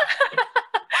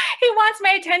 He wants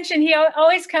my attention. He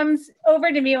always comes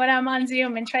over to me when I'm on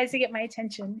Zoom and tries to get my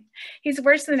attention. He's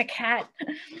worse than a cat.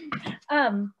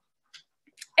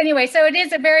 Anyway, so it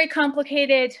is a very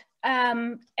complicated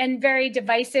and very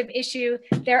divisive issue.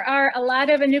 There are a lot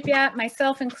of Iñupiaq,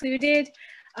 myself included,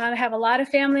 have a lot of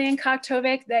family in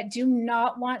Kaktovik that do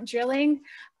not want drilling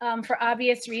for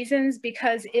obvious reasons,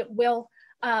 because it will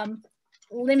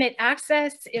limit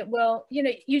access. It will,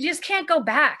 you just can't go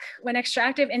back. When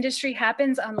extractive industry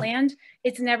happens on land,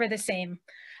 it's never the same.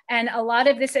 And a lot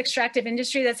of this extractive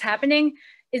industry that's happening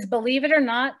is, believe it or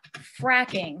not,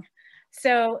 fracking.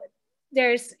 So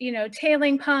there's,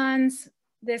 tailing ponds,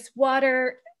 this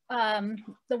water,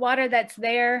 the water that's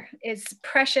there is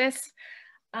precious.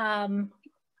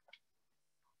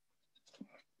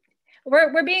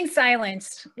 We're being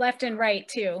silenced left and right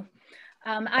too.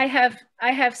 I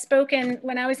have spoken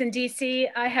when I was in DC.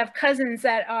 I have cousins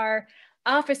that are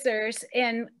officers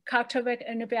in Kaktovik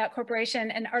Iñupiaq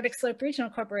Corporation and Arctic Slope Regional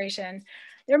Corporation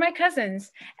They're my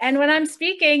cousins. And when I'm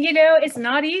speaking, you know, it's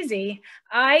not easy.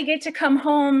 I get to come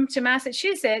home to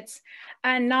Massachusetts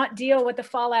and not deal with the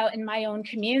fallout in my own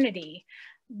community.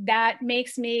 That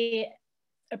makes me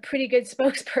a pretty good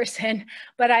spokesperson,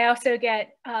 but I also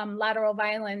get lateral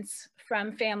violence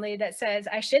from family that says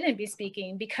I shouldn't be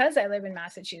speaking because I live in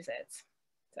Massachusetts.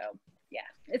 So yeah,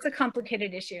 it's a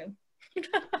complicated issue.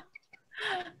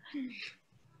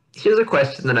 Here's a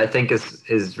question that I think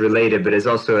is related, but is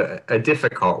also a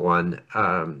difficult one.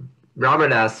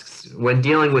 Robert asks, when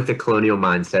dealing with the colonial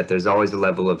mindset, there's always a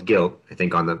level of guilt, I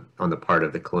think on the part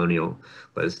of the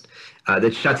colonialist,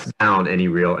 that shuts down any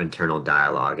real internal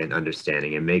dialogue and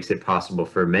understanding and makes it possible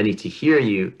for many to hear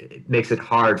you. It makes it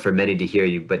hard for many to hear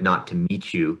you, but not to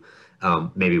meet you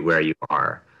maybe where you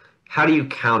are. How do you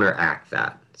counteract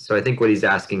that? So I think what he's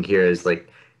asking here is like,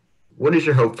 what is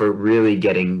your hope for really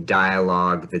getting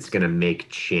dialogue that's going to make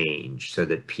change so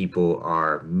that people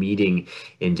are meeting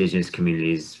Indigenous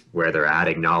communities where they're at,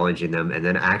 acknowledging them, and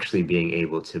then actually being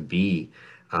able to be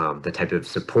the type of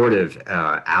supportive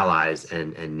allies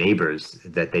and neighbors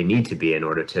that they need to be in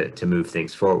order to move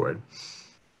things forward?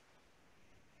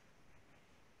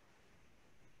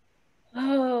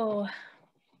 Oh,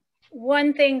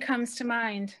 one thing comes to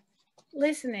mind: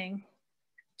 listening.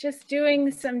 Just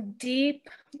doing some deep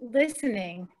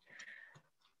listening.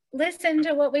 Listen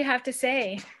to what we have to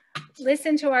say.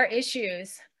 Listen to our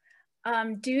issues.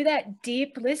 Do that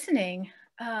deep listening.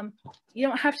 You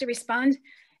don't have to respond.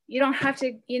 You don't have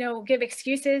to, you know, give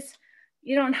excuses.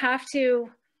 You don't have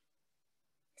to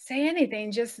say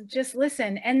anything. Just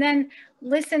listen, and then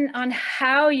listen on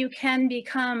how you can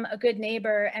become a good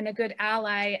neighbor and a good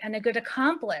ally and a good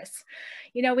accomplice.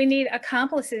 You know, we need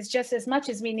accomplices just as much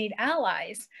as we need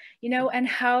allies, you know, and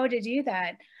how to do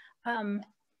that.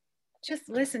 Just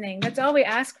listening, that's all we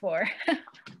ask for.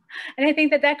 And I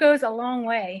think that goes a long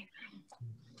way.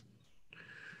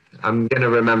 I'm going to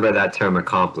remember that term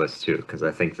accomplice too, because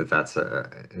I think that's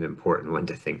an important one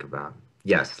to think about.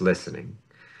 Yes, listening.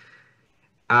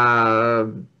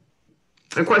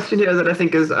 A question here that I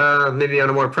think is maybe on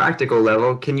a more practical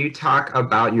level. Can you talk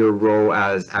about your role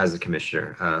as a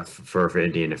commissioner for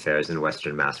Indian Affairs in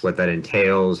Western Mass, what that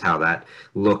entails, how that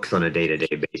looks on a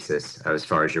day-to-day basis as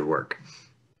far as your work?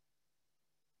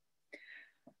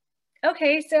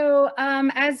 Okay, so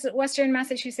as Western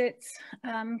Massachusetts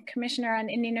Commissioner on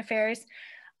Indian Affairs,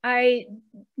 I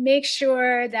make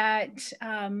sure that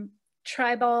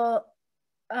tribal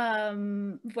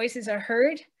voices are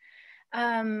heard.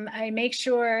 I make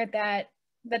sure that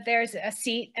there's a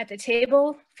seat at the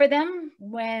table for them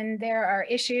when there are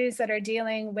issues that are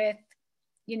dealing with,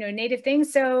 you know, Native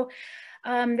things. So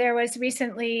there is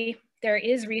recently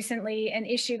an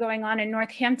issue going on in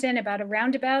Northampton about a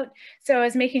roundabout. So I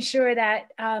was making sure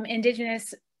that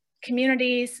Indigenous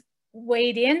communities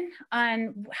weighed in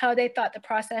on how they thought the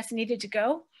process needed to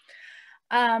go.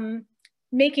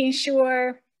 Making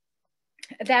sure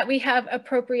that we have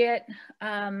appropriate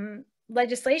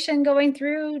legislation going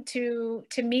through to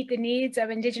meet the needs of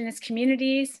Indigenous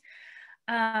communities.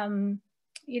 You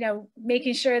know,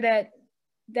 making sure that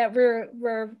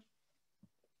we're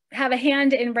have a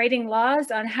hand in writing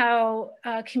laws on how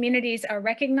communities are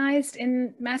recognized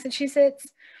in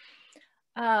Massachusetts.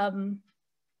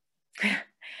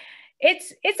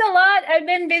 It's a lot. I've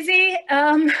been busy.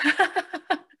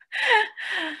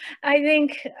 I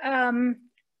think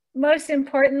most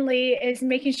importantly is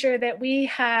making sure that we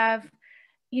have,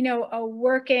 you know, a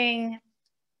working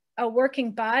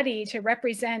body to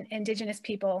represent Indigenous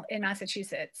people in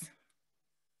Massachusetts.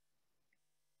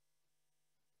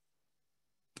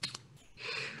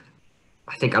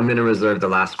 I think I'm going to reserve the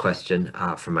last question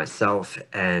for myself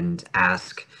and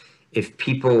ask if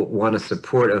people want to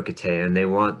support Ohketeau and they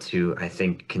want to, I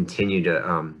think, continue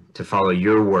to follow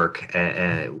your work.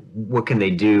 What can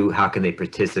they do? How can they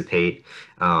participate?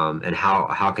 And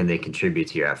how can they contribute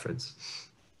to your efforts?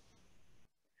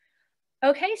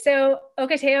 Okay, so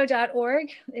ohketeau.org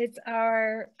is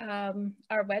our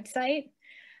website.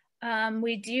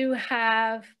 We do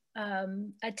have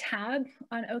a tab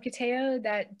on Ohketeau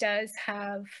that does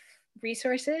have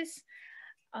resources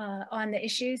on the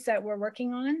issues that we're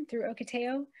working on through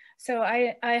Ohketeau. So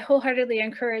I wholeheartedly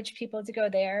encourage people to go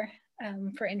there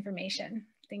for information.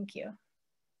 Thank you.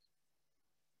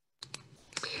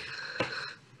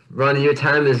 Rhonda, your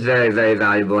time is very, very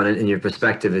valuable, and your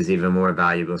perspective is even more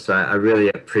valuable. So I really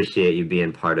appreciate you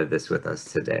being part of this with us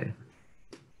today.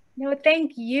 No,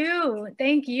 thank you.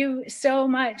 Thank you so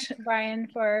much, Brian,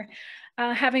 for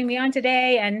having me on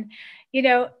today and, you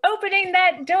know, opening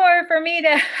that door for me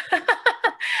to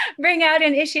bring out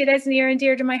an issue that's near and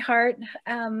dear to my heart.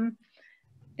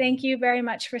 Thank you very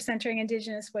much for centering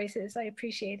Indigenous voices. I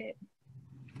appreciate it.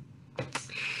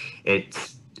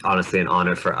 It's honestly an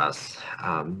honor for us.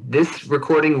 This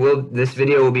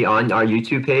video will be on our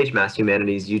YouTube page, Mass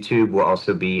Humanities YouTube. We'll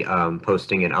also be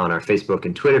posting it on our Facebook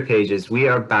and Twitter pages. We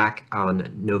are back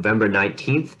on November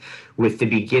 19th with the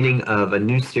beginning of a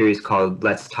new series called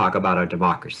Let's Talk About Our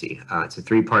Democracy. It's a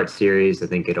 3-part series. I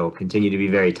think it'll continue to be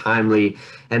very timely.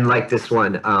 And like this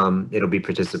one, it'll be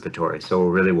participatory. So we'll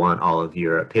really want all of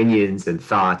your opinions and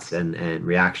thoughts and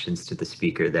reactions to the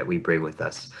speaker that we bring with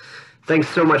us. Thanks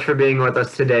so much for being with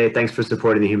us today. Thanks for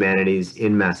supporting the humanities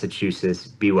in Massachusetts.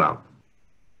 Be well.